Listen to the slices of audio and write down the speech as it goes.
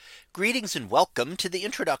Greetings and welcome to the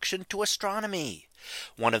introduction to astronomy.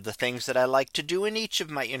 One of the things that I like to do in each of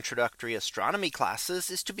my introductory astronomy classes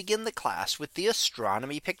is to begin the class with the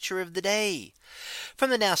astronomy picture of the day from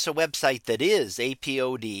the NASA website, that is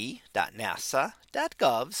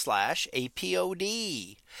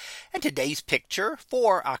apod.nasa.gov/apod. And today's picture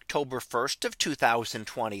for October 1st of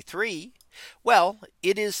 2023. Well,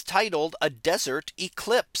 it is titled a desert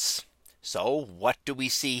eclipse. So what do we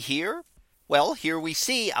see here? Well, here we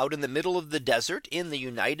see out in the middle of the desert in the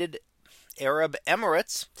United Arab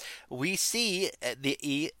Emirates, we see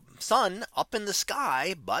the sun up in the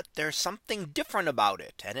sky, but there's something different about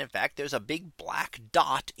it. And in fact, there's a big black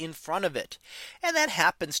dot in front of it. And that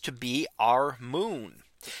happens to be our moon.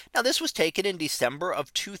 Now, this was taken in December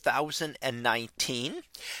of 2019.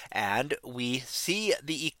 And we see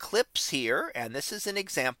the eclipse here. And this is an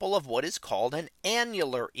example of what is called an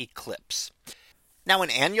annular eclipse. Now,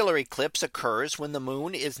 an annular eclipse occurs when the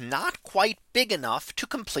moon is not quite big enough to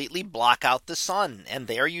completely block out the sun. And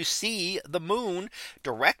there you see the moon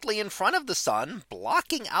directly in front of the sun,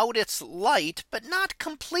 blocking out its light, but not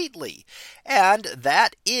completely. And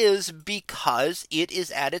that is because it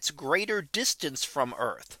is at its greater distance from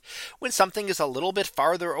Earth. When something is a little bit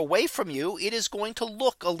farther away from you, it is going to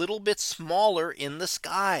look a little bit smaller in the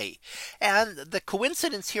sky. And the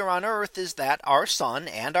coincidence here on Earth is that our sun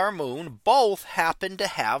and our moon both happen to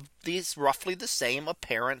have these roughly the same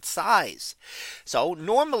apparent size. So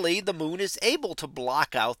normally the moon is able to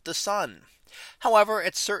block out the sun. However,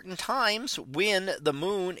 at certain times when the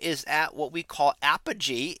moon is at what we call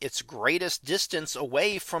apogee, its greatest distance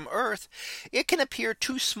away from Earth, it can appear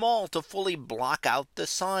too small to fully block out the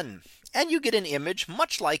sun. And you get an image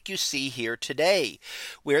much like you see here today,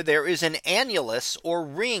 where there is an annulus or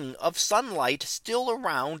ring of sunlight still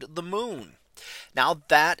around the moon. Now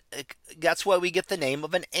that's why we get the name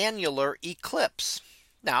of an annular eclipse.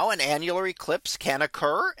 Now, an annular eclipse can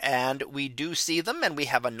occur, and we do see them, and we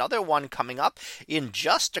have another one coming up in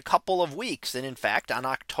just a couple of weeks. And in fact, on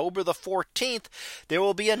October the 14th, there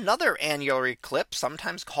will be another annular eclipse,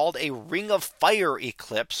 sometimes called a ring of fire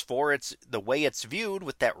eclipse, for the way it's viewed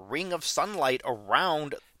with that ring of sunlight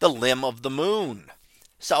around the limb of the moon.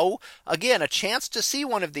 So again, a chance to see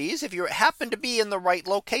one of these if you happen to be in the right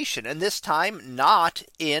location, and this time not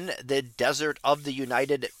in the desert of the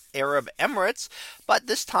United Arab Emirates, but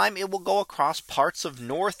this time it will go across parts of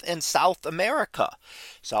North and South America.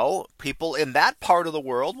 So people in that part of the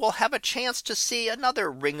world will have a chance to see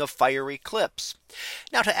another ring of fire eclipse.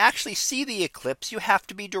 Now, to actually see the eclipse, you have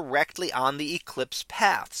to be directly on the eclipse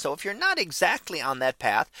path. So if you're not exactly on that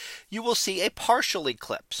path, you will see a partial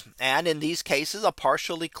eclipse. And in these cases, a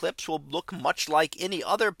partial eclipse will look much like any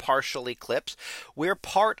other partial eclipse, where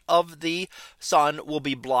part of the sun will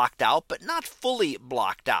be blocked out, but not fully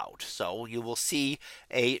blocked out. So you will see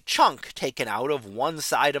a chunk taken out of one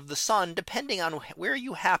side of the sun, depending on where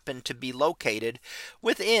you happen to be located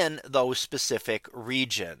within those specific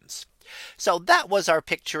regions. So that was our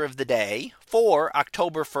picture of the day for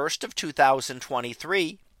October 1st of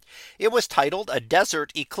 2023. It was titled a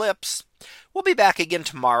desert eclipse. We'll be back again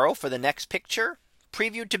tomorrow for the next picture,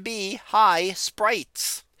 previewed to be high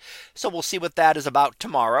sprites. So we'll see what that is about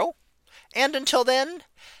tomorrow. And until then,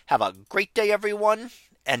 have a great day, everyone,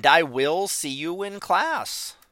 and I will see you in class.